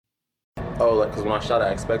Oh, like, because when I shot, I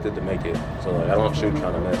expected to make it. So, like, I don't shoot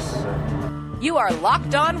trying to miss. You are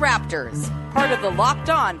Locked On Raptors, part of the Locked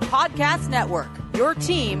On Podcast Network, your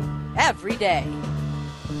team every day.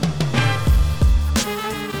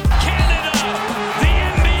 Canada, the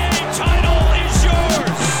NBA title is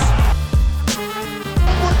yours.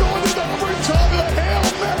 We're going to the overtime of the Hail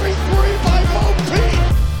Mary 3 by Mo Pete.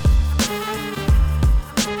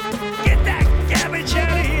 Get that garbage out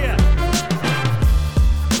of here.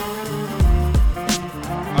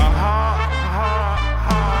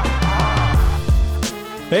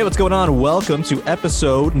 Hey, what's going on? Welcome to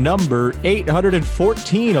episode number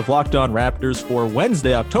 814 of Locked On Raptors for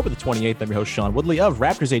Wednesday, October the 28th. I'm your host, Sean Woodley of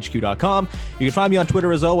RaptorsHQ.com. You can find me on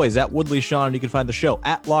Twitter as always at WoodleySean, and you can find the show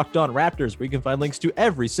at Locked On Raptors, where you can find links to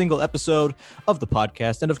every single episode of the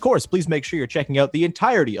podcast. And of course, please make sure you're checking out the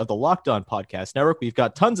entirety of the Locked On Podcast Network. We've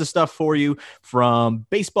got tons of stuff for you, from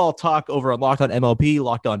baseball talk over on Locked On MLB,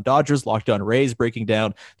 Locked On Dodgers, Locked On Rays, breaking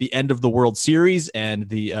down the end of the World Series and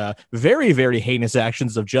the very, very heinous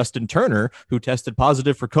actions of Justin Turner, who tested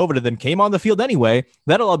positive for COVID and then came on the field anyway.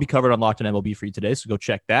 That'll all be covered on Locked On MLB for you today, so go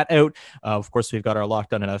check that out. Of course, we've got our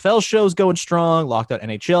Locked On NFL shows going strong, Locked On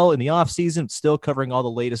NHL in the offseason, still covering all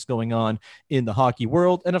the latest going on in the hockey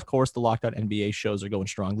world, and of course, the Locked On NBA shows are going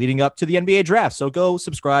strong leading up to the NBA draft. So go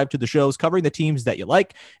subscribe to the shows covering the teams that you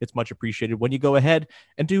like. It's much appreciated when you go ahead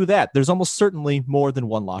and do that. There's almost certainly more than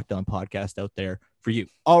one Locked On podcast out there for you.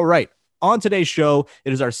 All right. On today's show,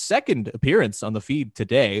 it is our second appearance on the feed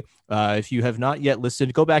today. If you have not yet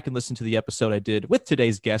listened, go back and listen to the episode I did with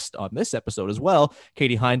today's guest on this episode as well,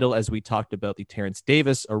 Katie Heindl, as we talked about the Terrence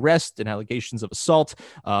Davis arrest and allegations of assault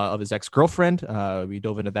of his ex-girlfriend. We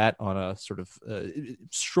dove into that on a sort of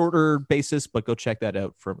shorter basis, but go check that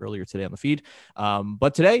out from earlier today on the feed.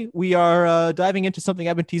 But today we are diving into something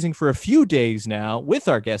I've been teasing for a few days now with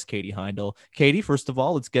our guest, Katie Heindl. Katie, first of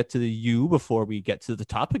all, let's get to you before we get to the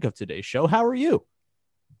topic of today's show. How are you?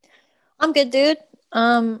 I'm good, dude.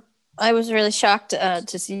 I was really shocked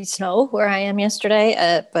to see snow where I am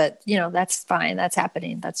yesterday, but you know, that's fine. That's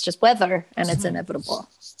happening. That's just weather, and it's inevitable.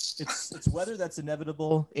 It's weather that's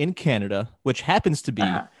inevitable in Canada, which happens to be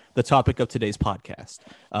the topic of today's podcast.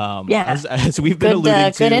 As we've been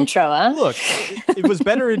alluding to. Good intro, huh? Look, it was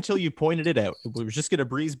better until you pointed it out. We were just going to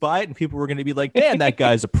breeze by it, and people were going to be like, "Man, that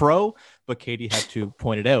guy's a pro." But Katie had to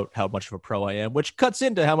point it out how much of a pro I am, which cuts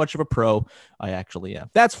into how much of a pro I actually am.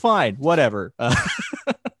 That's fine. Whatever.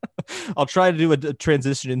 I'll try to do a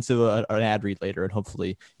transition into an ad read later, and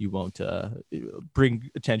hopefully you won't bring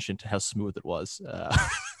attention to how smooth it was.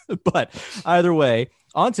 But either way,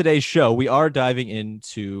 on today's show, we are diving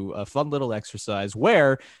into a fun little exercise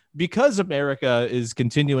where, because America is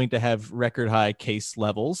continuing to have record high case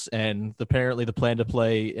levels, and apparently the plan to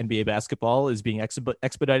play NBA basketball is being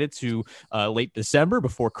expedited to late December,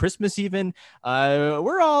 before Christmas even,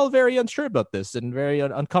 we're all very unsure about this and very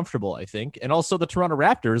uncomfortable, I think. And also the Toronto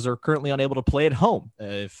Raptors are currently unable to play at home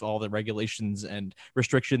if all the regulations and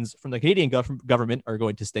restrictions from the Canadian government are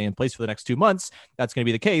going to stay in place for the next 2 months. That's going to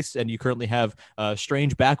be the case, and you currently have strange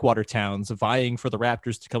backwater towns vying for the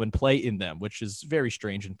Raptors to come and play in them, which is very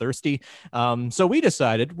strange and thirsty. So we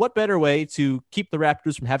decided, what better way to keep the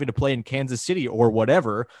Raptors from having to play in Kansas City or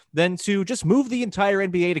whatever than to just move the entire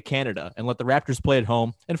NBA to Canada and let the Raptors play at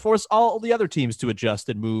home and force all the other teams to adjust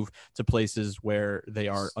and move to places where they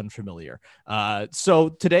are unfamiliar. So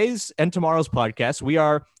today's and tomorrow's podcast, we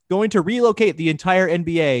are going to relocate the entire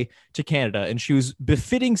NBA to Canada and choose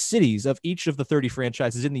befitting cities of each of the 30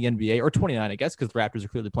 franchises in the NBA, or 29, I guess, because the Raptors are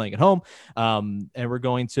clearly playing at home. And we're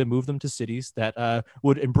going to move them to cities that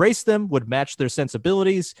would embrace them, would match their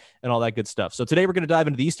sensibilities, and all that good stuff. So today we're going to dive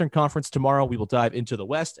into the Eastern Conference. Tomorrow we will dive into the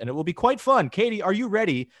West, and it will be quite fun. Katie, are you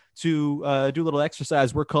ready to do a little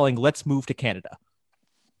exercise we're calling Let's Move to Canada?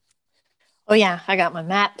 Oh yeah, I got my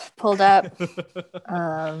map pulled up.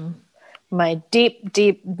 My deep,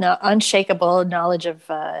 unshakable knowledge of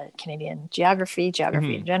Canadian geography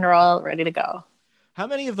in general, ready to go. How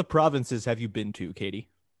many of the provinces have you been to, Katie?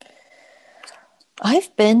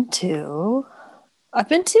 I've been to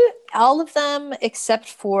all of them except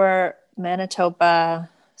for Manitoba,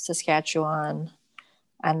 Saskatchewan,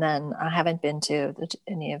 and then I haven't been to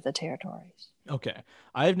any of the territories. Okay.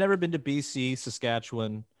 I've never been to BC,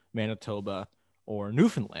 Saskatchewan, Manitoba, or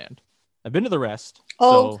Newfoundland. I've been to the rest.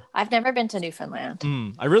 Oh, So I've never been to Newfoundland.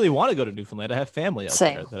 I really want to go to Newfoundland. I have family out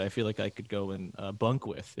Same. there that I feel like I could go and bunk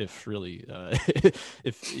with if really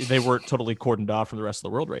if they weren't totally cordoned off from the rest of the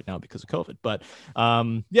world right now because of COVID. But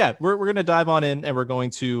yeah, we're going to dive on in and we're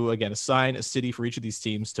going to, again, assign a city for each of these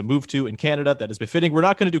teams to move to in Canada that is befitting. We're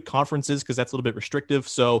not going to do conferences because that's a little bit restrictive.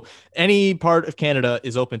 So any part of Canada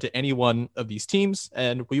is open to any one of these teams,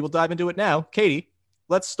 and we will dive into it now. Katie,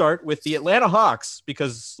 let's start with the Atlanta Hawks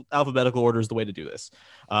because alphabetical order is the way to do this.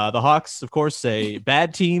 The Hawks, of course, a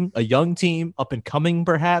bad team, a young team, up and coming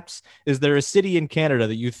perhaps. Is there a city in Canada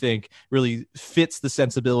that you think really fits the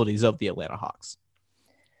sensibilities of the Atlanta Hawks?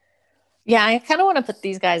 Yeah, I kind of want to put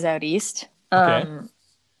these guys out east. Okay.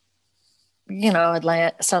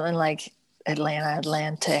 Atlanta, something like Atlanta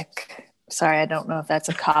Atlantic. Sorry, I don't know if that's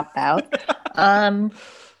a cop out.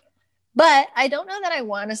 But I don't know that I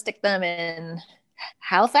want to stick them in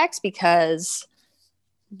Halifax because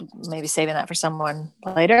maybe saving that for someone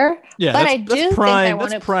later. Yeah, but that's, I do that's think prime. I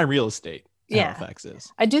want That's to. prime real estate. Yeah. Halifax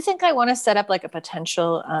is. I do think I want to set up like a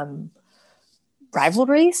potential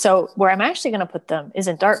rivalry. So where I'm actually going to put them is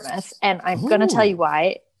in Dartmouth, and I'm going to tell you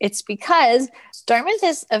why. It's because Dartmouth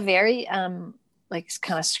is a very like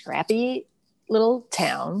kind of scrappy little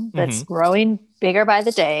town that's growing bigger by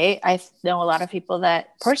the day. I know a lot of people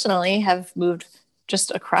that personally have moved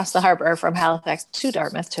just across the harbor from Halifax to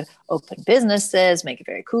Dartmouth to open businesses, make it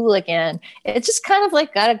very cool again. It's just kind of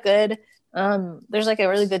like got a good, there's like a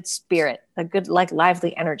really good spirit, a good like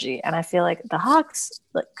lively energy. And I feel like the Hawks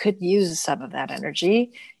could use some of that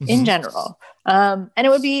energy in general. And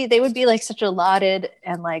they would be like such a lauded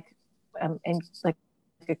and like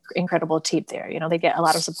incredible team there. They get a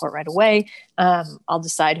lot of support right away. I'll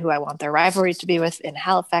decide who I want their rivalry to be with in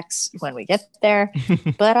Halifax when we get there.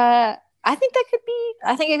 But, I think it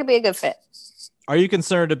could be a good fit. Are you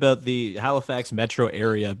concerned about the Halifax metro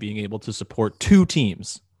area being able to support two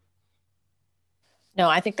teams? No,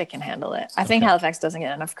 I think they can handle it. I think Halifax doesn't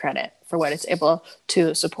get enough credit for what it's able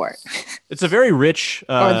to support. It's a very rich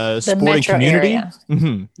sporting community.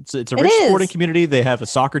 It's a rich sporting community. They have a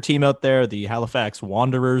soccer team out there, the Halifax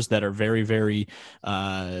Wanderers, that are very, very,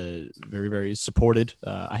 very, very supported.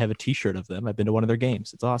 I have a T-shirt of them. I've been to one of their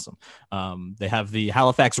games. It's awesome. They have the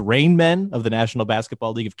Halifax Rainmen of the National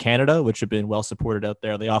Basketball League of Canada, which have been well supported out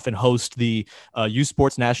there. They often host the U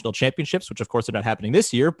Sports National Championships, which of course are not happening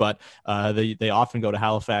this year, but they often go to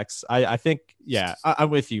Halifax. I think, yeah, I'm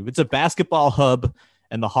with you. It's a basketball hub,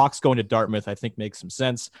 and the Hawks going to Dartmouth, I think, makes some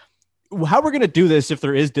sense. How we're going to do this, if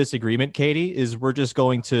there is disagreement, Katie, is we're just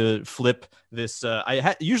going to flip this.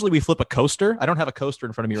 Usually we flip a coaster. I don't have a coaster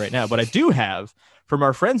in front of me right now, but I do have, from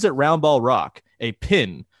our friends at Round Ball Rock, a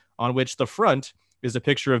pin on which the front is a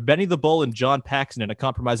picture of Benny the Bull and John Paxson in a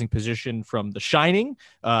compromising position from The Shining.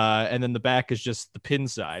 And then the back is just the pin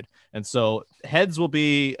side. And so heads will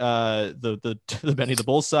be the Benny the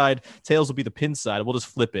Bull side. Tails will be the pin side. We'll just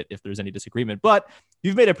flip it if there's any disagreement. But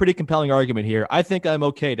you've made a pretty compelling argument here. I think I'm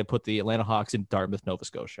okay to put the Atlanta Hawks in Dartmouth, Nova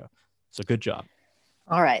Scotia. So good job.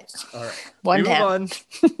 All right.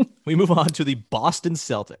 We move on to the Boston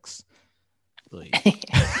Celtics.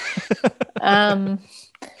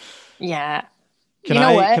 Yeah. Can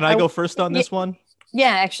I go first on this one? Yeah,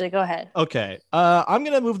 actually, go ahead. Okay. I'm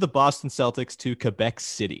going to move the Boston Celtics to Quebec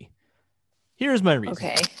City. Here's my reason.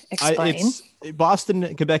 Okay, explain. Boston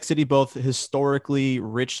and Quebec City, both historically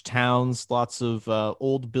rich towns, lots of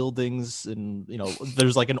old buildings, and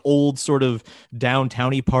there's like an old sort of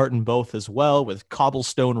downtowny part in both as well, with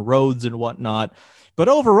cobblestone roads and whatnot. But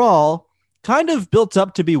overall, kind of built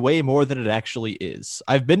up to be way more than it actually is.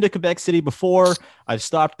 I've been to Quebec City before. I've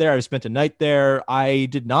stopped there. I've spent a night there. I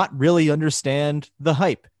did not really understand the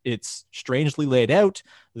hype. It's strangely laid out.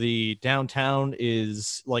 The downtown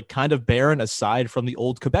is like kind of barren aside from the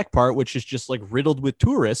old Quebec part, which is just like riddled with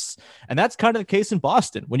tourists. And that's kind of the case in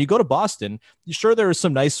Boston. When you go to Boston, sure, there are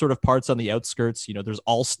some nice sort of parts on the outskirts. There's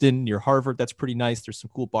Alston near Harvard. That's pretty nice. There's some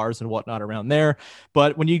cool bars and whatnot around there.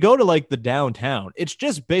 But when you go to like the downtown, it's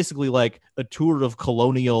just basically like a tour of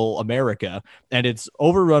colonial America, and it's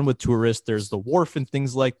overrun with tourists. There's the wharf and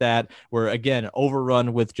things like that, where again,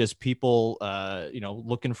 overrun with just people,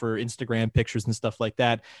 looking for Instagram pictures and stuff like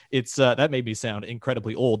that. It's that made me sound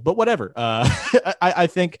incredibly old, but whatever. I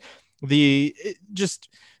think that's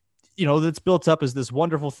built up as this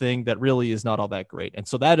wonderful thing that really is not all that great. And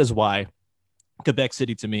so that is why Quebec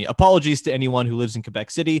City, to me, apologies to anyone who lives in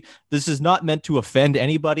Quebec City. This is not meant to offend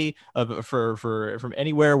anybody from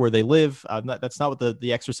anywhere where they live. That's not what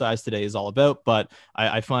the exercise today is all about. But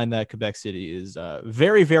I find that Quebec City is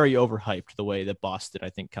very, very overhyped, the way that Boston,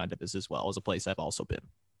 I think, kind of is as well, as a place I've also been.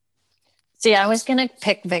 See, I was going to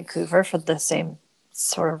pick Vancouver for the same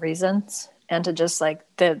sort of reasons, and to just like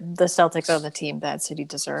the Celtics are the team that city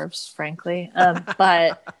deserves, frankly.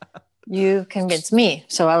 But you convinced me,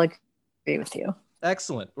 so I'll agree with you.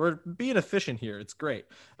 Excellent. We're being efficient here. It's great.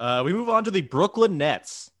 We move on to the Brooklyn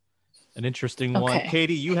Nets. An interesting one. Okay.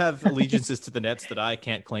 Katie, you have allegiances to the Nets that I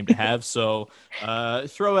can't claim to have. So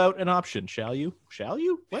throw out an option. Shall you? Shall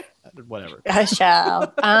you? What? Whatever. I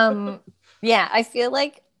shall. Yeah, I feel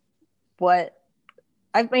like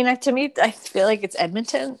to me, I feel like it's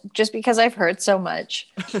Edmonton just because I've heard so much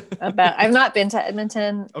about. I've not been to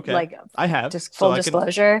Edmonton. Okay. Like I have. just full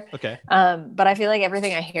disclosure. Okay. But I feel like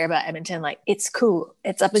everything I hear about Edmonton, like it's cool,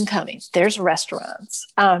 it's up and coming. There's restaurants,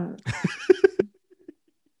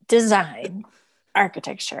 design,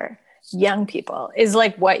 architecture, young people is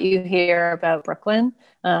like what you hear about Brooklyn.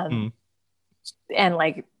 And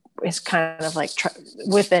like it's kind of like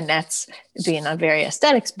with the Nets being a very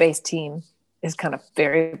aesthetics based team is kind of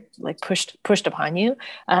very like pushed upon you.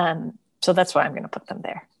 So that's why I'm going to put them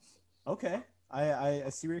there. Okay. I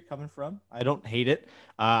see where you're coming from. I don't hate it.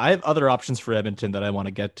 I have other options for Edmonton that I want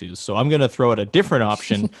to get to. So I'm going to throw out a different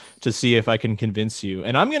option to see if I can convince you.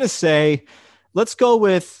 And I'm going to say, let's go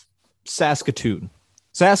with Saskatoon.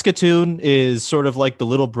 Saskatoon is sort of like the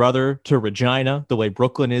little brother to Regina, the way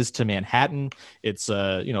Brooklyn is to Manhattan. It's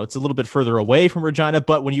it's a little bit further away from Regina,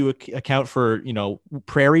 but when you account for,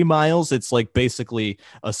 prairie miles, it's like basically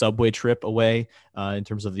a subway trip away in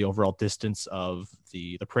terms of the overall distance of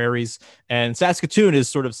the prairies. And Saskatoon is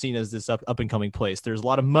sort of seen as this up and coming place. There's a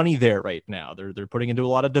lot of money there right now. They're putting into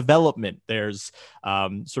a lot of development. There's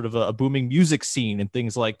sort of a booming music scene and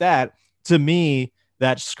things like that. To me,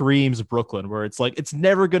 that screams Brooklyn, where it's like, it's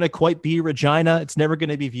never going to quite be Regina. It's never going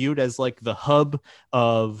to be viewed as like the hub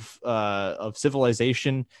of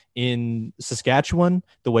civilization in Saskatchewan,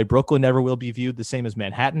 the way Brooklyn never will be viewed the same as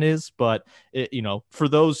Manhattan is. But, for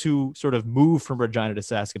those who sort of move from Regina to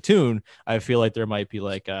Saskatoon, I feel like there might be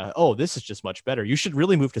like, oh, this is just much better. You should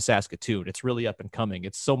really move to Saskatoon. It's really up and coming.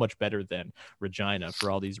 It's so much better than Regina for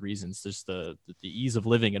all these reasons. There's the ease of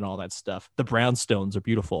living and all that stuff. The brownstones are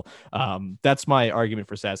beautiful. That's my argument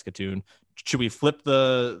for Saskatoon. Should we flip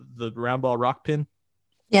the round ball rock pin?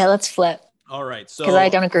 Yeah, let's flip. All right. So because I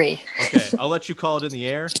don't agree. Okay, I'll let you call it in the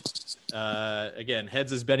air. Again,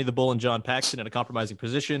 heads is Benny the Bull and John Paxton in a compromising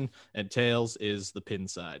position, and tails is the pin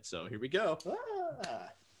side. So here we go.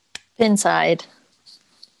 Pin side.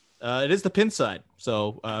 It is the pin side.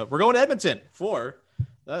 So we're going to Edmonton for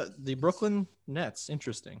the Brooklyn Nets.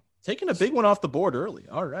 Interesting. Taking a big one off the board early.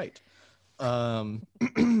 All right.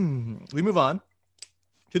 We move on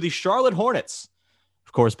to the Charlotte Hornets,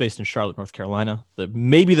 of course, based in Charlotte, North Carolina,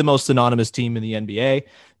 maybe the most synonymous team in the NBA.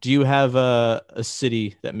 Do you have a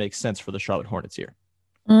city that makes sense for the Charlotte Hornets here?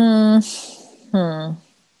 Not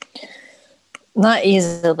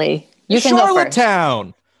easily. You can go first.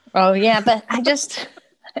 Charlottetown. Oh yeah, but I guess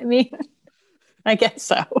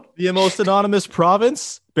so. The most anonymous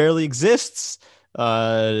province barely exists.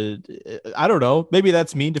 I don't know. Maybe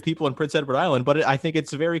that's mean to people in Prince Edward Island, but I think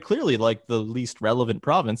it's very clearly like the least relevant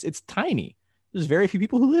province. It's tiny. There's very few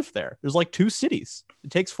people who live there. There's like 2 cities. It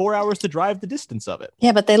takes 4 hours to drive the distance of it.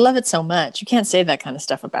 Yeah, but they love it so much. You can't say that kind of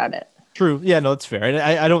stuff about it. True. Yeah, no, it's fair. And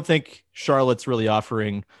I don't think Charlotte's really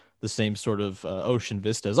offering the same sort of ocean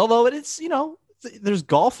vistas, although it's, there's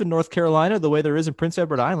golf in North Carolina the way there is in Prince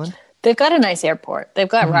Edward Island. They've got a nice airport. They've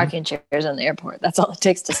got rocking chairs in the airport. That's all it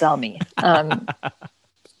takes to sell me.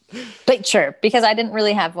 But sure, because I didn't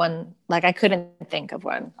really have one. Like I couldn't think of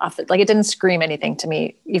one off it didn't scream anything to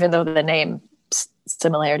me, even though the name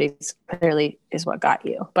similarities clearly is what got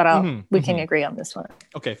you. But we can agree on this one.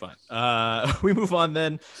 Okay, fine. We move on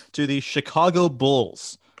then to the Chicago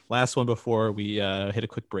Bulls. Last one before we hit a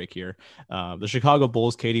quick break here. The Chicago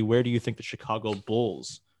Bulls, Katie, where do you think the Chicago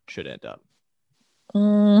Bulls should end up?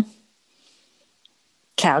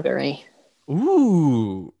 Calgary.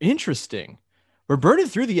 Ooh, interesting. We're burning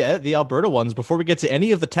through the Alberta ones before we get to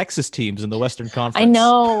any of the Texas teams in the Western Conference. I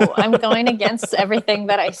know. I'm going against everything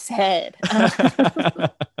that I said.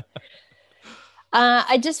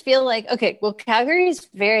 I just feel like, okay, well, Calgary is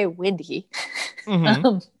very windy.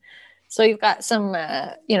 So you've got some,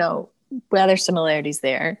 weather similarities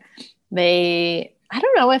there. I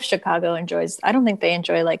don't know if Chicago I don't think they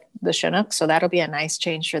enjoy like the Chinooks. So that'll be a nice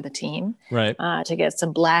change for the team. Right. To get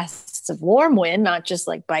some blasts of warm wind, not just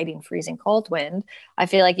like biting, freezing cold wind. I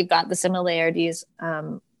feel like you've got the similarities,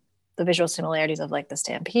 the visual similarities of like the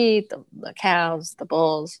Stampede, the Cows, the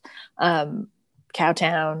Bulls,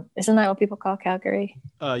 Cowtown. Isn't that what people call Calgary?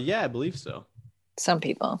 Yeah, I believe so. Some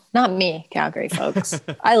people, not me, Calgary folks.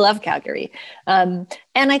 I love Calgary. And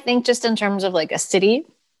I think just in terms of like a city,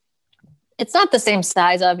 it's not the same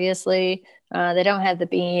size, obviously. They don't have the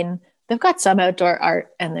Bean. They've got some outdoor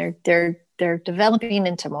art, and they're developing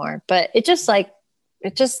into more. But it just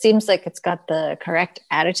seems like it's got the correct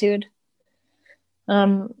attitude.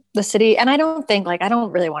 The city, and I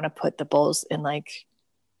don't really want to put the Bulls in like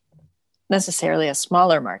necessarily a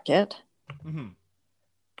smaller market. Mm-hmm.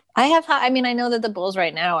 I know that the Bulls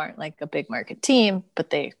right now aren't like a big market team, but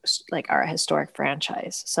they like are a historic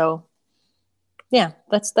franchise. So yeah,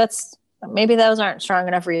 that's maybe those aren't strong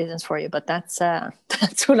enough reasons for you, but that's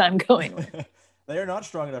what I'm going with. They are not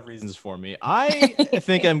strong enough reasons for me. I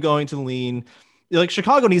think I'm going to lean like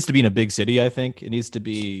Chicago needs to be in a big city. I think it needs to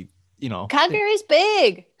be, Calgary's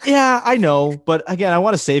big. Yeah, I know. But again, I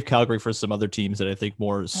want to save Calgary for some other teams that I think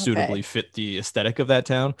more suitably fit the aesthetic of that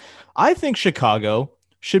town. I think Chicago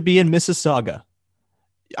should be in Mississauga.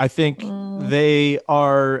 I think they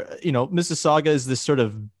are, Mississauga is this sort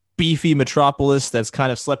of beefy metropolis that's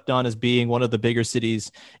kind of slept on as being one of the bigger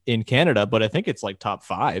cities in Canada, but I think it's like top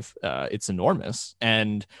 5. It's enormous.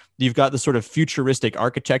 And you've got the sort of futuristic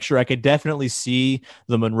architecture. I could definitely see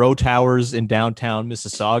the Monroe Towers in downtown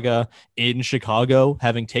Mississauga in Chicago,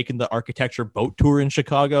 having taken the architecture boat tour in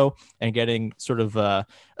Chicago and getting sort of a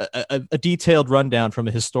detailed rundown from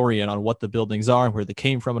a historian on what the buildings are and where they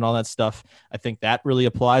came from and all that stuff. I think that really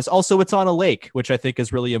applies. Also, it's on a lake, which I think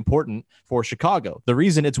is really important for Chicago. The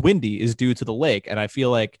reason it's windy is due to the lake. And I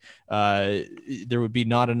feel like there would be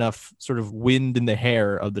not enough sort of wind in the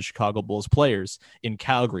hair of the Chicago Bulls players in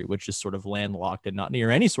Calgary, which is sort of landlocked and not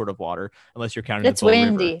near any sort of water, unless you're counting it's the Bow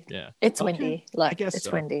windy. River. Yeah, it's windy. Look, it's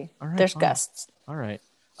so. windy. Right, there's gusts. All right.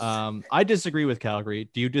 I disagree with Calgary.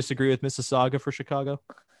 Do you disagree with Mississauga for Chicago?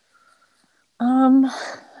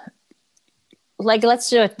 Let's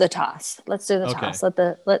do it. The toss. Let's do the toss. Let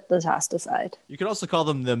the toss decide. You could also call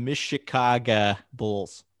them the Michicago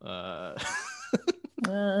Bulls.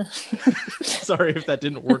 Sorry if that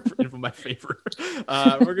didn't work in my favor.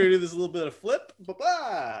 We're gonna do this a little bit of flip.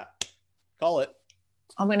 Ba-ba! Call it.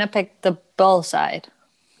 I'm gonna pick the Bull side.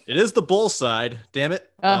 It is the Bull side. Damn it.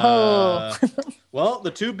 Oh. Well,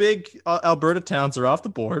 the two big Alberta towns are off the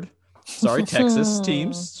board. Sorry, Texas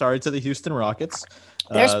teams. Sorry to the Houston Rockets.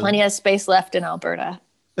 There's plenty of space left in Alberta.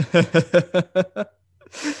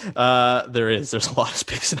 There's a lot of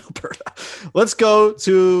space in Alberta. Let's go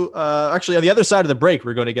to actually on the other side of the break,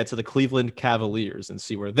 we're going to get to the Cleveland Cavaliers and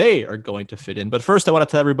see where they are going to fit in. But first, I want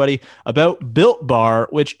to tell everybody about Built Bar,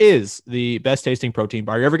 which is the best tasting protein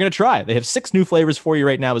bar you're ever going to try. They have 6 new flavors for you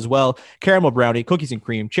right now as well: caramel brownie, cookies and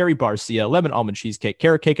cream, cherry barcia, lemon almond cheesecake,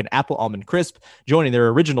 carrot cake, and apple almond crisp, joining their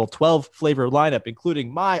original 12 flavor lineup,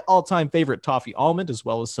 including my all-time favorite toffee almond, as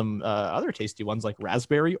well as some other tasty ones like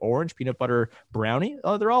raspberry, orange, peanut butter brownie.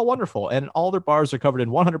 They're all wonderful, and all their bars are covered in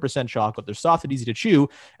 100% chocolate. They're soft and easy to chew,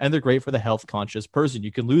 and they're great for the health-conscious person.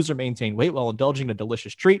 You can lose or maintain weight while indulging in a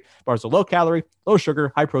delicious treat. Bars are low calorie, low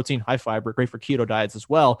sugar, high protein, high fiber, great for keto diets as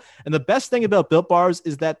well. And the best thing about Built Bars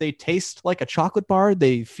is that they taste like a chocolate bar.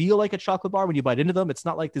 They feel like a chocolate bar when you bite into them. It's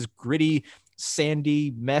not like this gritty,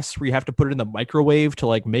 sandy mess where you have to put it in the microwave to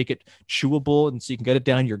like make it chewable and so you can get it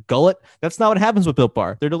down your gullet. That's not what happens with Built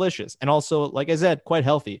Bar. They're delicious. And also, like I said, quite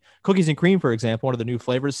healthy. Cookies and cream, for example, one of the new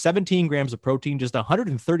flavors, 17 grams of protein, just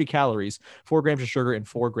 130 calories, 4 grams of sugar, and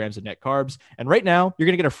 4 grams of net carbs. And right now, you're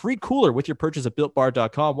going to get a free cooler with your purchase at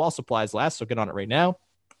BuiltBar.com while supplies last. So get on it right now.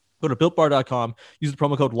 Go to BuiltBar.com, use the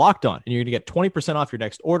promo code LOCKEDON, and you're going to get 20% off your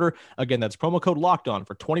next order. Again, that's promo code LOCKEDON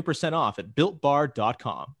for 20% off at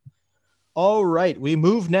BuiltBar.com. All right, we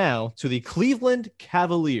move now to the Cleveland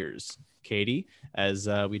Cavaliers, Katie, as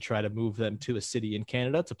we try to move them to a city in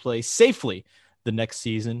Canada to play safely the next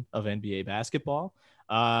season of NBA basketball.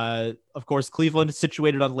 Of course, Cleveland is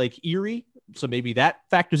situated on Lake Erie, so maybe that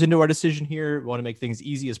factors into our decision here. We want to make things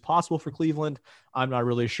easy as possible for Cleveland. I'm not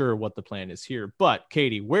really sure what the plan is here. But,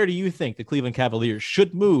 Katie, where do you think the Cleveland Cavaliers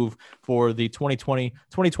should move for the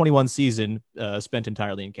 2020-2021 season spent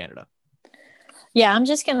entirely in Canada? Yeah, I'm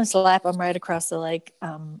just going to slap them right across the lake.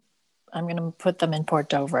 I'm going to put them in Port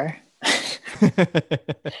Dover.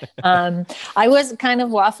 I was kind of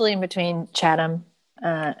waffling between Chatham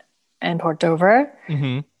and Port Dover.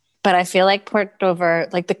 Mm-hmm. But I feel like Port Dover,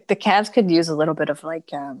 like the Cavs could use a little bit of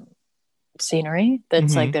like scenery.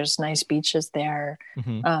 That's like there's nice beaches there.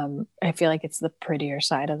 Mm-hmm. I feel like it's the prettier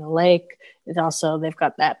side of the lake. It's also, they've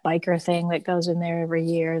got that biker thing that goes in there every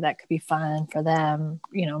year. That could be fun for them,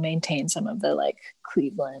 maintain some of the like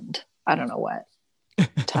Cleveland, I don't know what,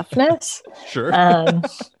 toughness. Sure.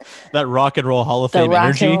 That rock and roll Hall of Fame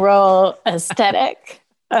energy. The rock and roll aesthetic.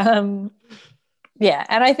 Yeah.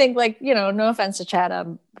 And I think like, no offense to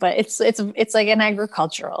Chatham, but it's like an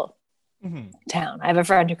agricultural town. I have a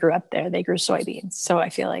friend who grew up there. They grew soybeans. So I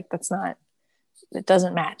feel like that's not it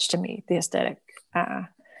doesn't match to me, the aesthetic.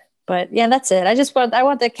 But yeah, that's it. I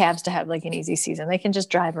want the Cavs to have like an easy season. They can just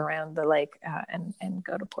drive around the lake and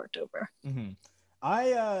go to Port Dover. Mm-hmm. I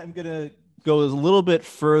am gonna go a little bit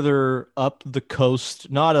further up the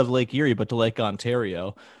coast, not of Lake Erie, but to Lake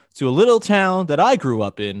Ontario, to a little town that I grew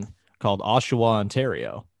up in called Oshawa,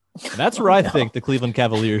 Ontario. And that's where I think the Cleveland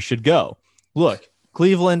Cavaliers should go. Look,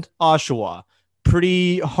 Cleveland, Oshawa,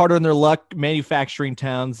 pretty hard on their luck manufacturing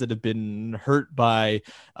towns that have been hurt by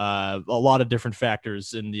a lot of different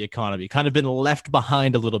factors in the economy, kind of been left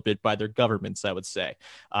behind a little bit by their governments, I would say.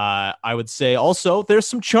 I would say also there's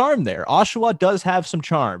some charm there. Oshawa does have some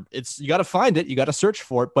charm. You got to find it. You got to search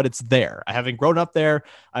for it, but it's there. Having grown up there,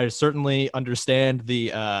 I certainly understand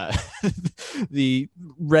the the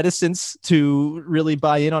reticence to really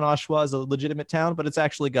buy in on Oshawa as a legitimate town, but it's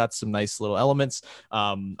actually got some nice little elements.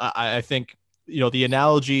 I think, the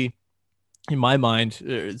analogy in my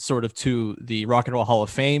mind, sort of to the Rock and Roll Hall of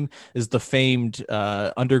Fame, is the famed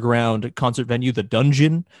underground concert venue, The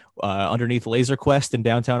Dungeon, underneath Laser Quest in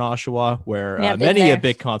downtown Oshawa, where many a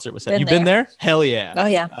big concert was held. You've been there? Hell yeah. Oh,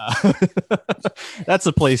 yeah. That's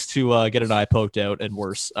a place to get an eye poked out and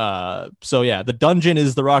worse. So, yeah, The Dungeon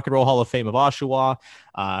is the Rock and Roll Hall of Fame of Oshawa.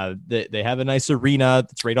 They have a nice arena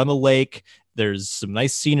that's right on the lake. There's some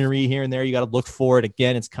nice scenery here and there. You got to look for it.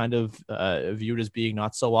 Again, it's kind of viewed as being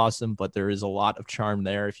not so awesome, but there is a lot of charm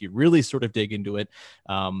there if you really sort of dig into it.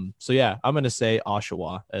 So, yeah, I'm going to say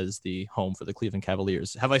Oshawa as the home for the Cleveland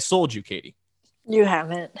Cavaliers. Have I sold you, Katie? You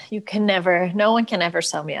haven't. No one can ever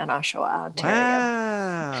sell me on Oshawa, Ontario.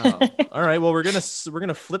 Wow. All right. Well, we're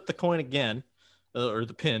gonna flip the coin again, or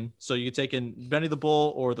the pin. So you take in Benny the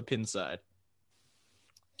Bull or the pin side.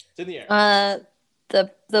 It's in the air.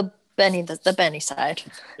 The Benny side.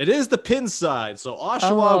 It is the pin side. So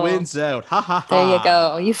Oshawa wins out. Ha ha ha. There you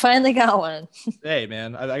go. You finally got one. Hey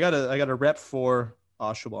man, I got a rep for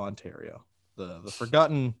Oshawa, Ontario, the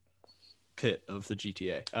forgotten pit of the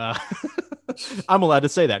GTA. I'm allowed to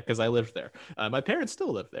say that because I lived there. My parents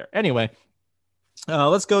still live there. Anyway,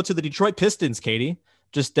 let's go to the Detroit Pistons, Katie.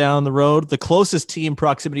 Just down the road, the closest team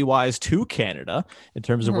proximity-wise to Canada in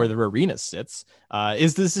terms of where the arena sits.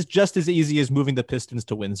 Is this just as easy as moving the Pistons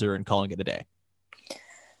to Windsor and calling it a day?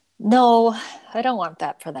 No, I don't want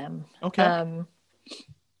that for them. Okay.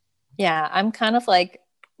 Yeah, I'm kind of like,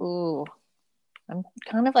 I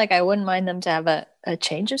wouldn't mind them to have a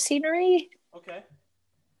change of scenery. Okay.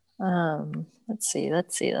 Let's see.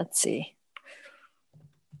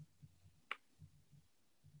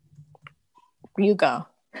 You go.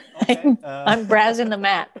 Okay. I'm browsing the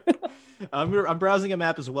map. I'm browsing a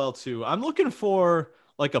map as well too. I'm looking for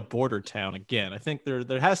like a border town again. I think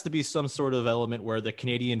there has to be some sort of element where the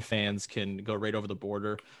Canadian fans can go right over the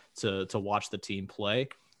border to watch the team play.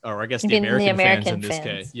 Or I guess the American fans in this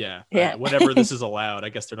case. Yeah. Whenever this is allowed. I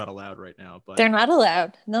guess they're not allowed right now. But they're not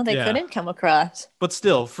allowed. No, they couldn't come across. But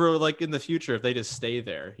still, for like in the future, if they just stay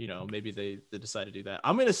there, maybe they decide to do that.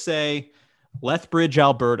 I'm going to say Lethbridge,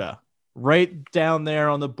 Alberta. Right down there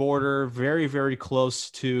on the border, very, very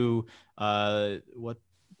close to Idaho.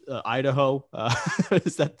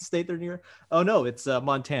 Is that the state they're near? Oh, no, it's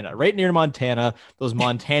Montana. Right near Montana. Those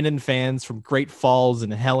Montanan fans from Great Falls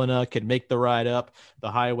and Helena can make the ride up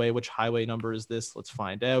the highway. Which highway number is this? Let's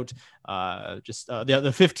find out.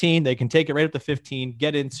 The 15. They can take it right up to 15,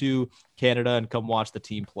 get into Canada and come watch the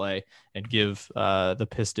team play and give the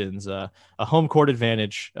Pistons a home court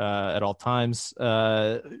advantage at all times.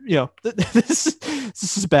 This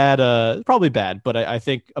is bad, probably bad, but I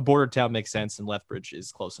think a border town makes sense, and Lethbridge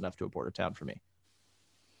is close enough to a border town for me.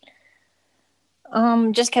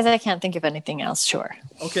 Just because I can't think of anything else, sure.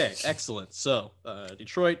 Okay, excellent. So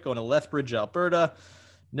Detroit going to Lethbridge, Alberta.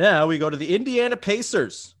 Now we go to the Indiana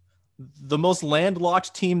Pacers, the most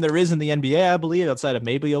landlocked team there is in the NBA, I believe, outside of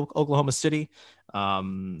maybe Oklahoma City.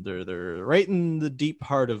 They're right in the deep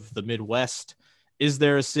heart of the Midwest. Is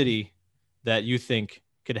there a city that you think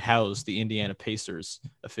could house the Indiana Pacers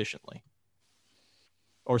efficiently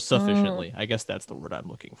or sufficiently? I guess that's the word I'm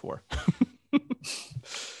looking for.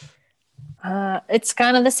 It's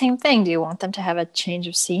kind of the same thing. Do you want them to have a change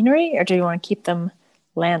of scenery, or do you want to keep them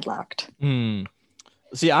landlocked?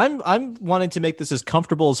 See, I'm wanting to make this as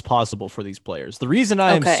comfortable as possible for these players. The reason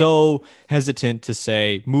I am so hesitant to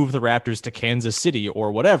say move the Raptors to Kansas City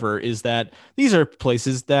or whatever is that these are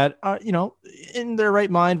places that are, in their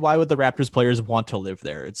right mind, why would the Raptors players want to live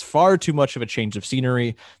there? It's far too much of a change of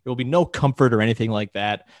scenery. There will be no comfort or anything like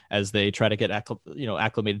that as they try to get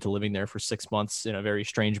acclimated to living there for 6 months in a very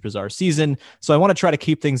strange, bizarre season. So I want to try to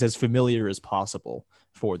keep things as familiar as possible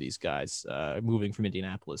for these guys moving from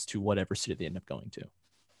Indianapolis to whatever city they end up going to.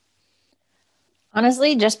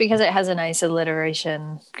 Honestly, just because it has a nice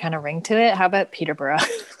alliteration kind of ring to it, how about Peterborough?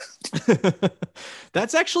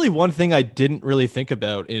 That's actually one thing I didn't really think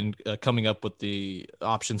about in coming up with the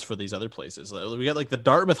options for these other places. We got like the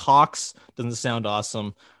Dartmouth Hawks, doesn't sound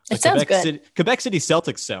awesome. The It sounds good. Quebec City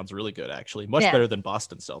Celtics sounds really good, actually. Much Yeah. better than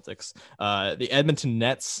Boston Celtics. The Edmonton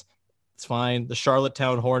Nets, it's fine. The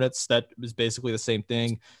Charlottetown Hornets, that is basically the same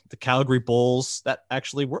thing. The Calgary Bulls, that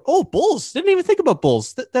actually were. Oh, Bulls! Didn't even think about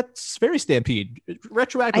Bulls. That's very Stampede. I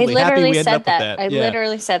Retroactively, happy literally we ended said up that. with that. I Yeah.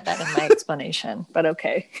 literally said that in my explanation, but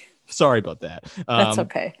okay. Sorry about that. That's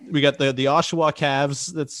okay. We got the Oshawa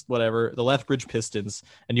Cavs. That's whatever. The Lethbridge Pistons,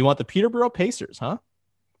 and you want the Peterborough Pacers, huh?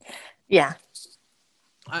 Yeah.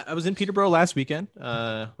 I was in Peterborough last weekend.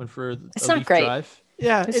 Went for It's a not leaf great. drive.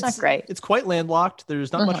 Yeah, It's not great. It's quite landlocked.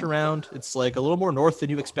 There's not much Uh-huh. around. It's like a little more north than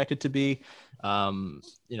you expect it to be. I'm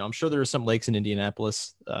sure there are some lakes in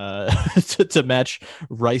Indianapolis to match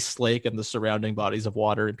Rice Lake and the surrounding bodies of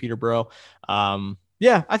water in Peterborough.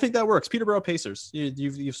 Yeah, I think that works. Peterborough Pacers.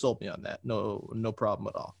 You've sold me on that. No problem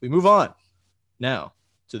at all. We move on now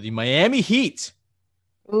to the Miami Heat.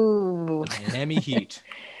 Ooh. The Miami Heat.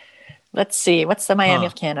 Let's see. What's the Miami Huh.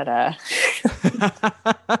 of Canada?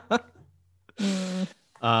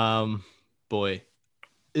 Boy,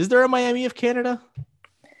 is there a Miami of Canada?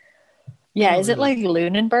 Yeah, Oh, is it like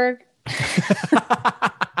Lunenburg?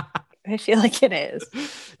 I feel like it is.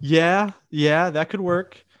 Yeah, that could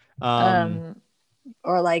work.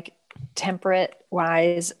 Or like temperate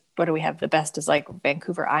wise, what do we have? The best is like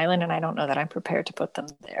Vancouver Island, and I don't know that I'm prepared to put them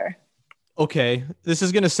there. Okay, this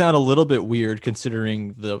is going to sound a little bit weird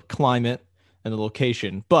considering the climate and the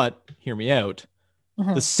location, but hear me out.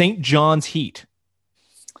 Mhm. The St. John's Heat.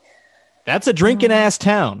 That's a drinking ass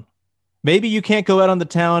town. Maybe you can't go out on the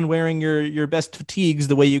town wearing your best fatigues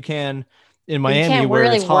the way you can in Miami, You can't where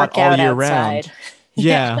really it's hot work all out year outside. round.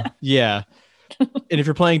 Yeah. And if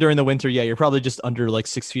you're playing during the winter, yeah, you're probably just under like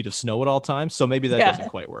 6 feet of snow at all times. So maybe that Yeah. doesn't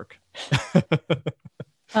quite work.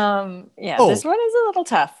 Yeah, Oh. this one is a little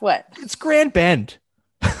tough. What? It's Grand Bend.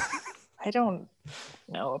 I don't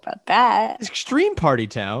know about that. It's extreme party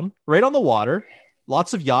town, right on the water.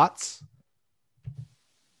 Lots of yachts.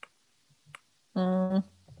 Mm,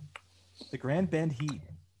 The Grand Bend Heat.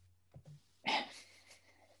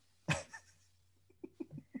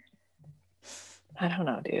 I don't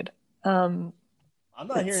know, dude. I'm not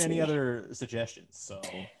Let's hearing any see. other suggestions, so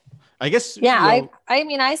I guess Yeah, you know, I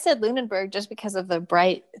mean I said Lunenburg just because of the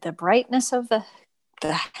brightness of the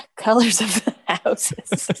colors of the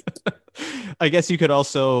houses. I guess you could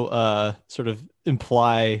also sort of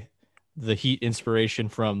imply the heat inspiration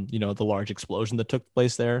from the large explosion that took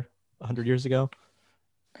place there 100 years ago.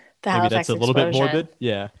 The Maybe Halifax that's a little bit explosion. morbid.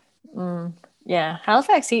 Yeah. Yeah,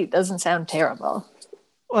 Halifax Heat doesn't sound terrible.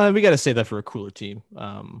 Well, we got to say that for a cooler team.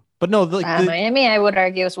 But no, Miami, I would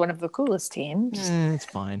argue, is one of the coolest teams. it's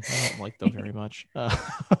fine. I don't like them very much.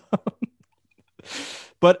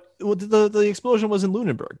 But the explosion was in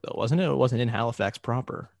Lunenburg, though, wasn't it? It wasn't in Halifax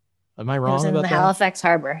proper. Am I It wrong was in about the that? Halifax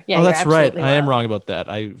Harbor. Yeah, Oh, you're that's right. absolutely I am wrong about that.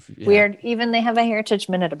 Weird. Even they have a Heritage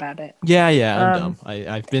Minute about it. Yeah, I'm Um, dumb.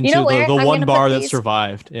 I've been you to know where? the I'm one gonna bar put that these-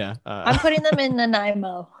 survived. Yeah. I'm putting them in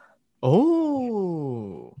Nanaimo.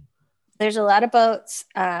 Oh. There's a lot of boats.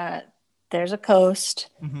 There's a coast.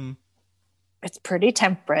 Mm-hmm. It's pretty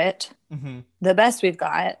temperate. Mm-hmm. The best we've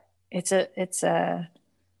got. It's a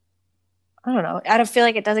I don't know. I don't feel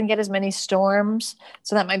like it doesn't get as many storms.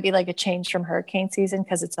 So that might be like a change from hurricane season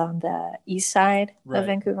because it's on the east side Right. of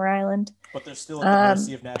Vancouver Island. But they're still at the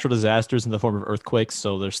mercy of natural disasters in the form of earthquakes,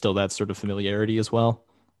 so there's still that sort of familiarity as well.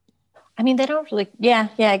 I mean, they don't really. Yeah,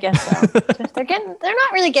 I guess so. They're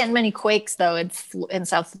not really getting many quakes though in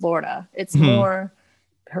South Florida. It's more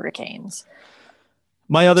hurricanes.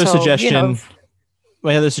 My other So, suggestion,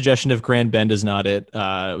 if Grand Bend is not it,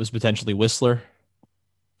 it was potentially Whistler.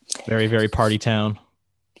 Very, very party town.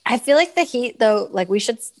 I feel like the Heat though, like we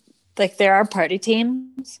should, like there are party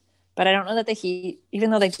teams, but I don't know that the Heat,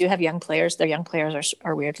 even though they do have young players, their young players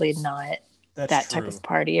are weirdly not that type of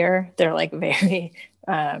partier. They're like very,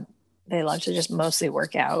 they love to just mostly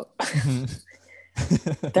work out.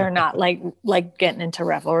 They're not like getting into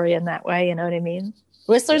revelry in that way. You know what I mean?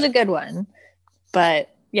 Whistler's a good one,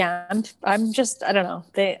 but yeah, I'm just, I don't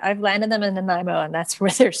know. I've landed them in Nanaimo and that's where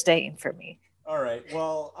they're staying for me. All right.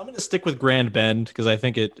 Well, I'm going to stick with Grand Bend because I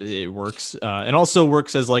think it works, and also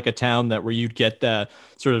works as like a town where you'd get the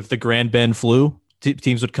sort of the Grand Bend flu.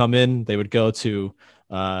 Teams would come in, they would go to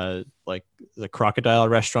like the Crocodile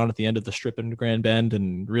restaurant at the end of the strip in Grand Bend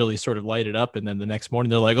and really sort of light it up. And then the next morning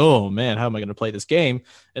they're like, oh man, how am I going to play this game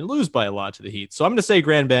and lose by a lot to the Heat? So I'm going to say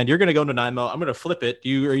Grand Bend. You're going to go to Nanaimo. I'm going to flip it.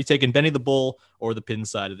 Are you taking Benny the Bull or the pin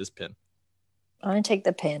side of this pin? I'm gonna take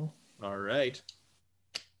the pin. All right.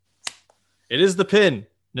 It is the pin.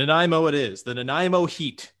 Nanaimo it is. The Nanaimo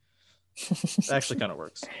Heat. That actually kind of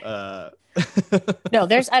works. No,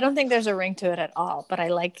 I don't think there's a ring to it at all, but I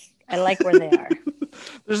like where they are.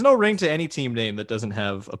 There's no ring to any team name that doesn't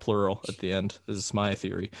have a plural at the end. This is my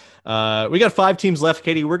theory. We got 5 teams left,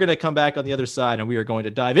 Katie. We're going to come back on the other side, and we are going to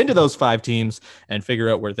dive into those 5 teams and figure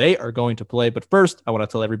out where they are going to play. But first, I want to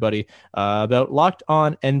tell everybody about Locked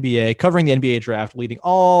On NBA, covering the NBA draft, leading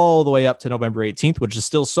all the way up to November 18th, which is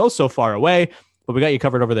still so far away. But we got you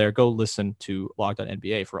covered over there. Go listen to Locked On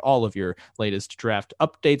NBA for all of your latest draft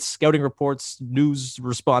updates, scouting reports, news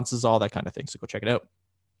responses, all that kind of thing. So go check it out.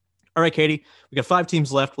 All right, Katie, we got 5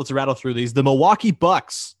 teams left. Let's rattle through these. The Milwaukee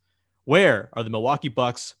Bucks. Where are the Milwaukee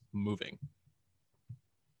Bucks moving?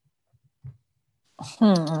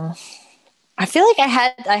 I feel like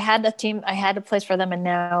I had a team, I had a place for them, and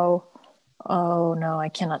now, oh no, I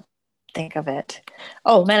cannot think of it.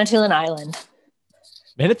 Oh, Manitoulin Island.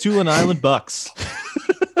 Manitoulin Island Bucks.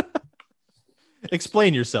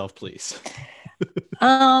 Explain yourself, please.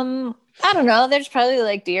 I don't know. There's probably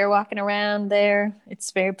like deer walking around there.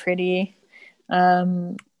 It's very pretty.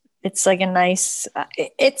 It's like a nice,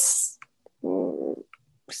 it's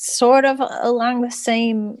sort of along the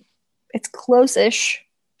same, it's close-ish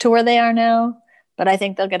to where they are now, but I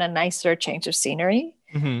think they'll get a nicer change of scenery.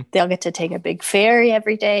 Mm-hmm. They'll get to take a big ferry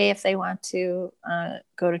every day if they want to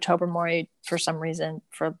go to Tobermory for some reason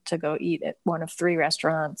to go eat at one of 3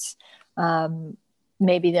 restaurants.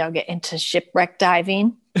 Maybe they'll get into shipwreck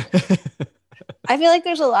diving. I feel like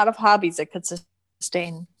there's a lot of hobbies that could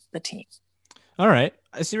sustain the team. All right.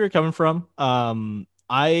 I see where you're coming from.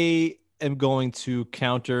 I am going to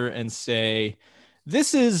counter and say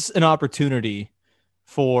this is an opportunity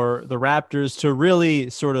for the Raptors to really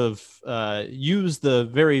sort of use the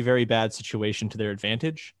very, very bad situation to their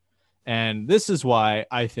advantage. And this is why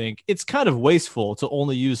I think it's kind of wasteful to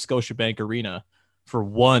only use Scotiabank Arena for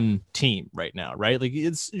one team right now, right? Like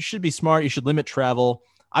it should be smart. You should limit travel.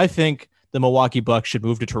 I think the Milwaukee Bucks should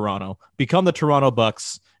move to Toronto, become the Toronto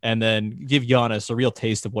Bucks, and then give Giannis a real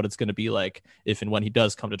taste of what it's going to be like if and when he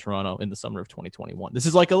does come to Toronto in the summer of 2021. This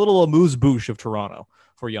is like a little amuse-bouche of Toronto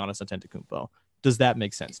for Giannis Antetokounmpo. Does that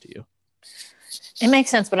make sense to you? It makes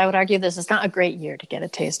sense, but I would argue this is not a great year to get a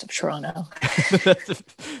taste of Toronto.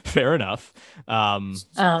 Fair enough. And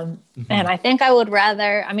I think I would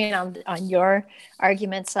rather, I mean, on your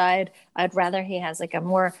argument side, I'd rather he has like a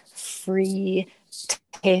more free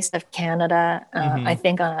taste of Canada. I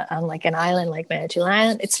think on like an island like Manitoulin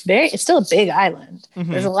Island, it's still a big island.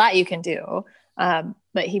 There's a lot you can do,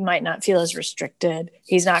 but he might not feel as restricted.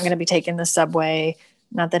 He's not going to be taking the subway.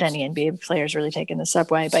 Not that any NBA player is really taking the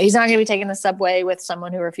subway, but he's not going to be taking the subway with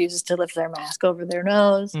someone who refuses to lift their mask over their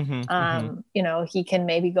nose. You know, he can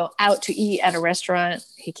maybe go out to eat at a restaurant.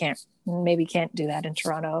 He can't do that in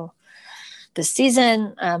Toronto this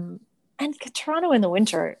season. And Toronto in the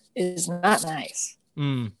winter is not nice.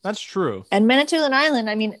 That's true. And Manitoulin Island,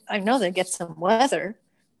 I mean, I know they get some weather,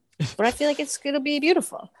 but I feel like it's going to be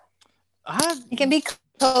beautiful. It can be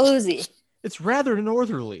cozy. It's rather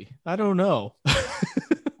northerly. I don't know.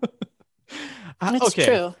 It's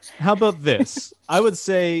true. How about this? I would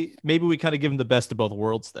say maybe we kind of give him the best of both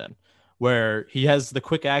worlds then, where he has the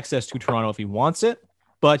quick access to Toronto if he wants it,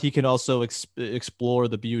 but he can also explore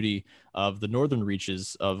the beauty of the northern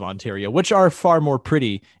reaches of Ontario, which are far more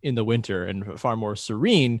pretty in the winter and far more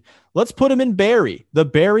serene. Let's put him in Barrie, the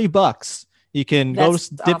Barrie Bucks. He can go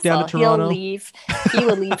dip down to Toronto. He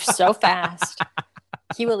will leave so fast.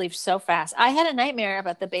 He will leave so fast. I had a nightmare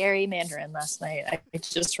about the Barrie Mandarin last night. I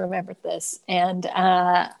just remembered this, and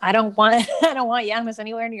I don't want Giannis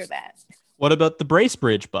anywhere near that. What about the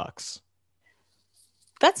Bracebridge Bucks?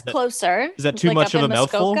 That's closer. Is that too much of a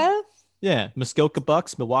mouthful? Muskoka? Yeah, Muskoka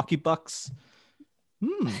Bucks, Milwaukee Bucks.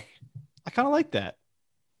 I kind of like that.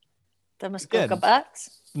 The Muskoka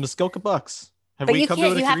Bucks. The Muskoka Bucks. But you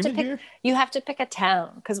can't. You have to pick a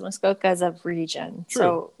town because Muskoka is a region. True.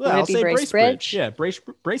 So well, I'll say Bracebridge. Yeah,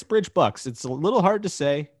 Bracebridge Bucks. It's a little hard to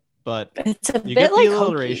say, but it's a bit like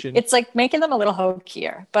hokey. It's like making them a little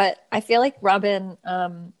hokier. But I feel like Robin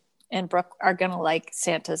and Brooke are gonna like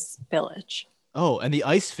Santa's Village. Oh, and the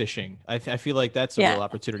ice fishing. I feel like that's a real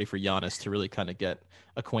opportunity for Giannis to really kind of get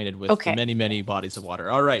acquainted with many, many bodies of water.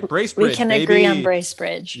 All right, Bracebridge. We can agree on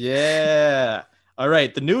Bracebridge. Yeah. All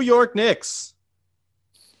right, the New York Knicks.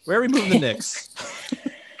 Where are we moving the Knicks?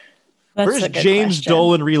 Where's James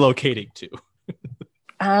Dolan relocating to?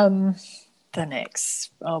 The Knicks.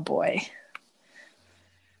 Oh boy.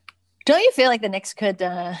 Don't you feel like the Knicks could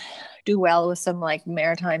do well with some like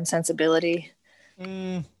maritime sensibility?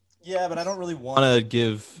 Yeah, but I don't really want to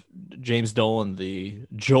give James Dolan the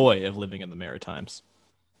joy of living in the Maritimes.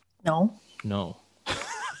 No. No.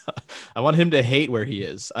 I want him to hate where he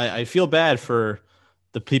is. I feel bad for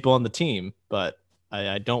the people on the team, but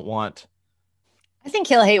I don't want. I think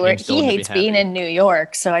he'll hate where James he Dolan to be hates being happy. in New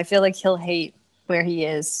York. So I feel like he'll hate where he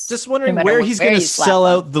is. Just wondering no matter where what- he's where going to you slap sell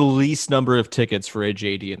him. out the least number of tickets for a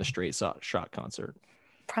JD and the Straight Shot concert.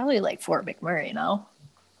 Probably like Fort McMurray, no?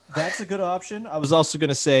 That's a good option. I was also going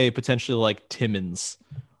to say potentially like Timmins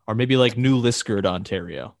or maybe like New Liskeard,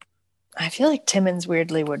 Ontario. I feel like Timmins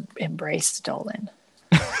weirdly would embrace Dolan.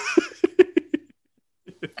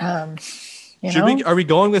 You know? Are we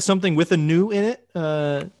going with something with a new in it?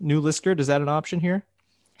 New Liskeard, is that an option here?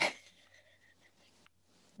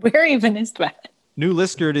 Where even is that? New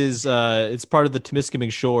Liskeard is it's part of the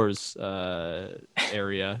Temiskaming Shores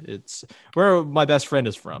area. It's where my best friend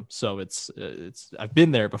is from, so it's I've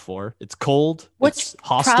been there before. It's cold. Which it's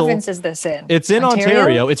hostile. province is this in? It's in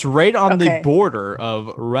Ontario. It's right on the Okay. border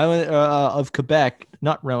of Quebec,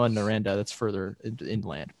 not Rouyn-Noranda. That's further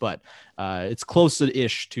inland, but it's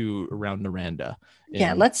close-ish to Rouyn-Noranda.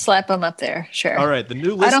 Yeah, let's slap him up there. Sure. All right, the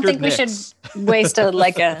New Liskeard I don't think we should Knicks. waste a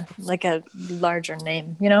larger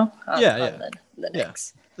name, you know? Yeah. The Yeah.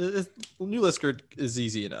 Knicks. The New Liskeard is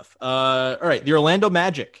easy enough. All right, the Orlando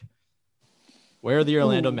Magic. Where are the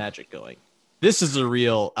Orlando Magic going? This is a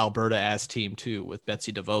real Alberta-ass team, too, with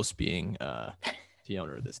Betsy DeVos being the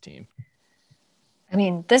owner of this team. I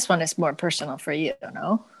mean, this one is more personal for you,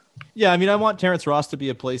 no? Yeah, I mean, I want Terrence Ross to be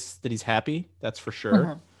a place that he's happy. That's for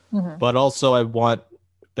sure. But also, I want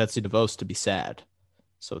Betsy DeVos to be sad.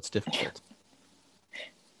 So it's difficult.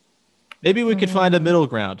 Maybe we could find a middle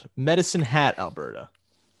ground. Medicine Hat, Alberta.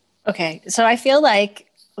 Okay, so I feel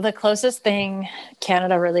like the closest thing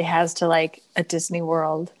Canada really has to like a Disney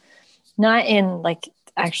World, not in like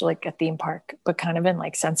actually like a theme park, but kind of in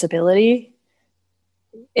like sensibility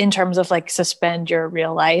in terms of like suspend your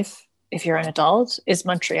real life if you're an adult, is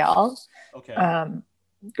Montreal. Okay.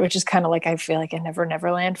 Which is kind of like I feel like a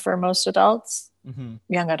Neverland for most adults,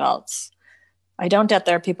 young adults. I don't doubt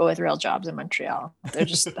there are people with real jobs in Montreal. They're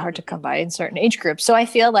just hard to come by in certain age groups. So I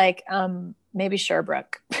feel like maybe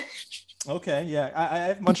Sherbrooke. Okay, yeah. I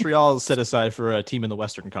have Montreal set aside for a team in the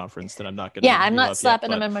Western Conference that I'm not going to. Yeah, I'm not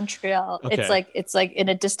slapping them in Montreal. Okay. It's like in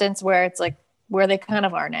a distance where it's like where they kind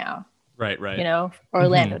of are now. Right. You know,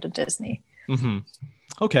 Orlando to Disney.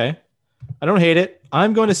 Okay. I don't hate it.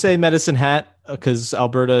 I'm going to say Medicine Hat because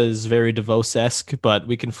Alberta is very DeVos-esque, but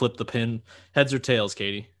we can flip the pin. Heads or tails,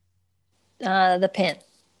 Katie? The pin.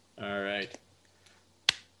 All right.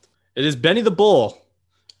 It is Benny the Bull.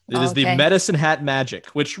 It is the Okay. Medicine Hat Magic,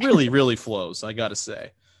 which really, really flows, I got to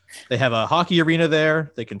say. They have a hockey arena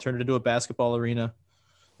there. They can turn it into a basketball arena.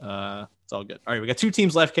 It's all good. All right, we got two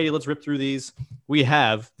teams left, Katie. Let's rip through these. We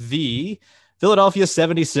have the Philadelphia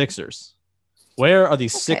 76ers. Where are the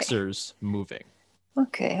Sixers moving?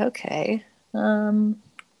 Okay.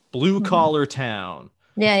 Blue collar town.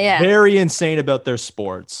 Yeah. Very insane about their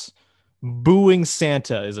sports. Booing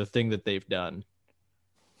Santa is a thing that they've done.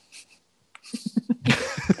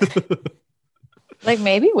 Like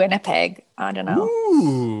maybe Winnipeg. I don't know.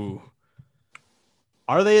 Ooh.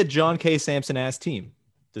 Are they a John K. Sampson ass team?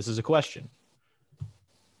 This is a question.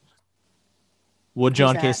 Would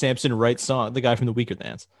John K. that? Sampson write song? The guy from the Weaker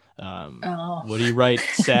Thans. Oh. Would he write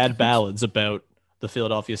sad ballads about the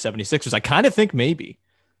Philadelphia 76ers? I kind of think maybe.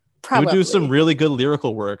 Probably. He would do some really good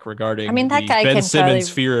lyrical work regarding I mean, that the guy Ben can Simmons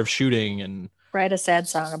probably- fear of shooting. And Write a sad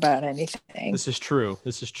song about anything. this is true.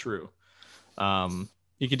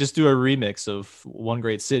 You could just do a remix of One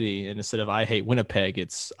Great City, and instead of I hate Winnipeg,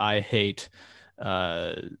 it's I hate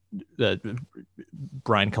Brian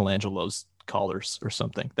Colangelo's Callers or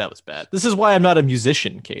something. That was bad. This is why I'm not a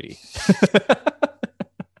musician, Katie.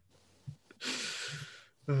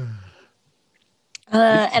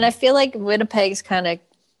 And I feel like Winnipeg's kind of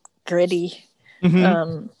gritty.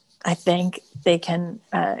 I think they can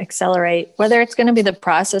accelerate, whether it's going to be the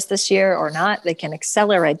process this year or not, they can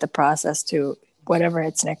accelerate the process to whatever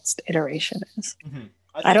its next iteration is.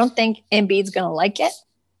 I don't think Embiid's going to like it,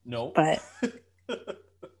 No. but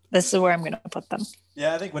this is where I'm going to put them.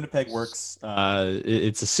 Yeah, I think Winnipeg works.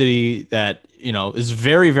 It's a city that, is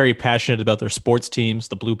very, very passionate about their sports teams,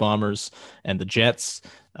 the Blue Bombers and the Jets,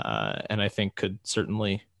 and I think could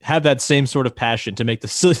certainly have that same sort of passion to make the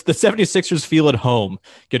 76ers feel at home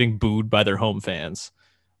getting booed by their home fans.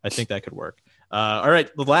 I think that could work. All right,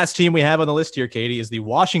 the last team we have on the list here, Katie, is the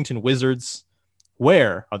Washington Wizards.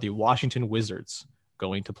 Where are the Washington Wizards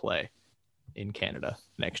going to play in Canada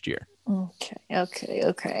next year?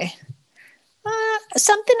 Okay.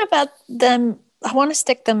 Something about them. I want to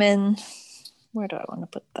stick them in Where do I want to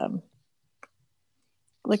put them?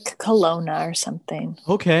 Like Kelowna or something.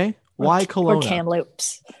 Okay. Why Or Kelowna?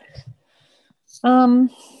 Kamloops. No,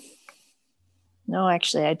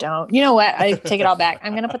 actually, I don't. You know what? I take it all back.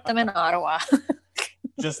 I'm going to put them in Ottawa.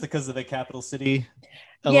 Just because of the capital city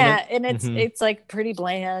Yeah, element? and it's like pretty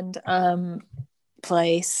bland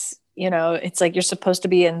place. You know, it's like you're supposed to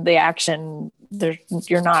be in the action.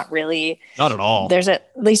 You're not really. Not at all. There's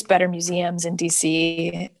at least better museums in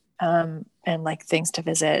DC and like things to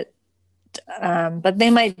visit. But they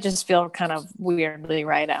might just feel kind of weirdly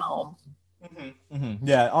right at home.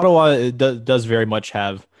 Yeah, Ottawa does very much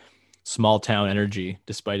have small town energy,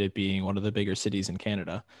 despite it being one of the bigger cities in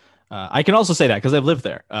Canada. I can also say that because I've lived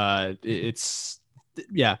there. It's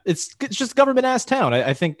just a government ass town.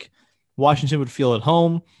 I think Washington would feel at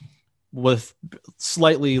home with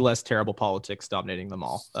slightly less terrible politics dominating them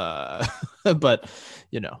all. But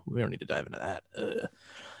we don't need to dive into that.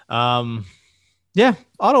 Yeah,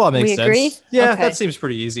 Ottawa makes We sense. agree? Yeah, Okay. that seems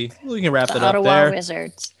pretty easy. We can wrap The it up Ottawa there.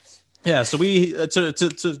 Wizards. Yeah, so we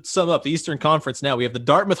to sum up the Eastern Conference now, we have the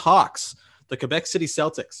Dartmouth Hawks, the Quebec City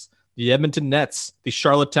Celtics, the Edmonton Nets, the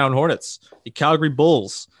Charlottetown Hornets, the Calgary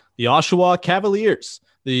Bulls, the Oshawa Cavaliers,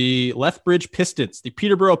 the Lethbridge Pistons, the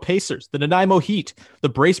Peterborough Pacers, the Nanaimo Heat, the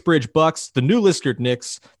Bracebridge Bucks, the New Liskeard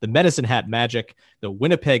Knicks, the Medicine Hat Magic, the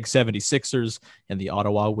Winnipeg 76ers, and the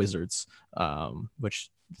Ottawa Wizards, which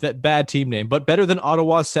that bad team name, but better than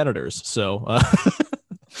Ottawa Senators. So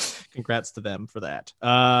congrats to them for that.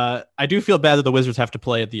 I do feel bad that the Wizards have to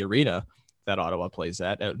play at the arena that Ottawa plays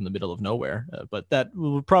at, out in the middle of nowhere, but that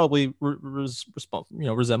will probably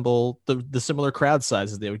resemble the similar crowd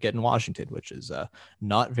sizes they would get in Washington, which is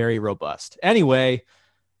not very robust. Anyway,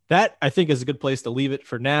 that I think is a good place to leave it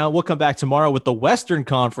for now. We'll come back tomorrow with the Western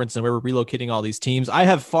Conference and where we're relocating all these teams. I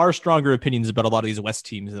have far stronger opinions about a lot of these West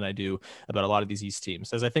teams than I do about a lot of these East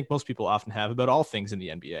teams, as I think most people often have about all things in the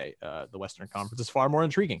NBA. The Western Conference is far more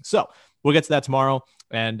intriguing. So we'll get to that tomorrow.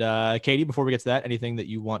 And Katie, before we get to that, anything that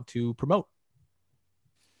you want to promote?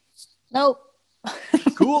 Nope.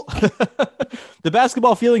 Cool. The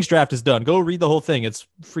basketball feelings draft is done. Go read the whole thing. It's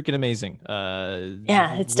freaking amazing.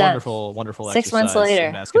 Yeah, it's wonderful, wonderful. 6 months exercise later.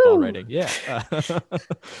 in basketball Woo! writing. Yeah.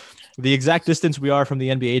 The exact distance we are from the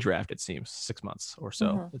NBA draft, it seems 6 months or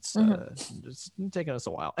so. It's taking us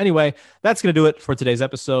a while. Anyway, that's going to do it for today's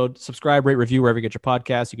episode. Subscribe, rate, review wherever you get your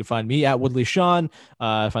podcasts. You can find me at Woodley Sean.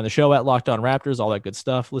 Find the show at Locked On Raptors, all that good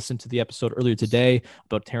stuff. Listen to the episode earlier today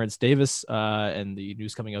about Terrence Davis and the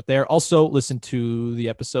news coming out there. Also, listen to the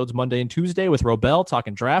episodes Monday and Tuesday with Robel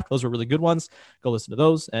talking draft. Those were really good ones. Go listen to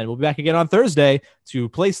those. And we'll be back again on Thursday to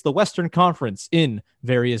place the Western Conference in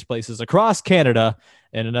various places across Canada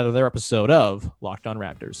in another episode of Locked On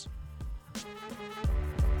Raptors.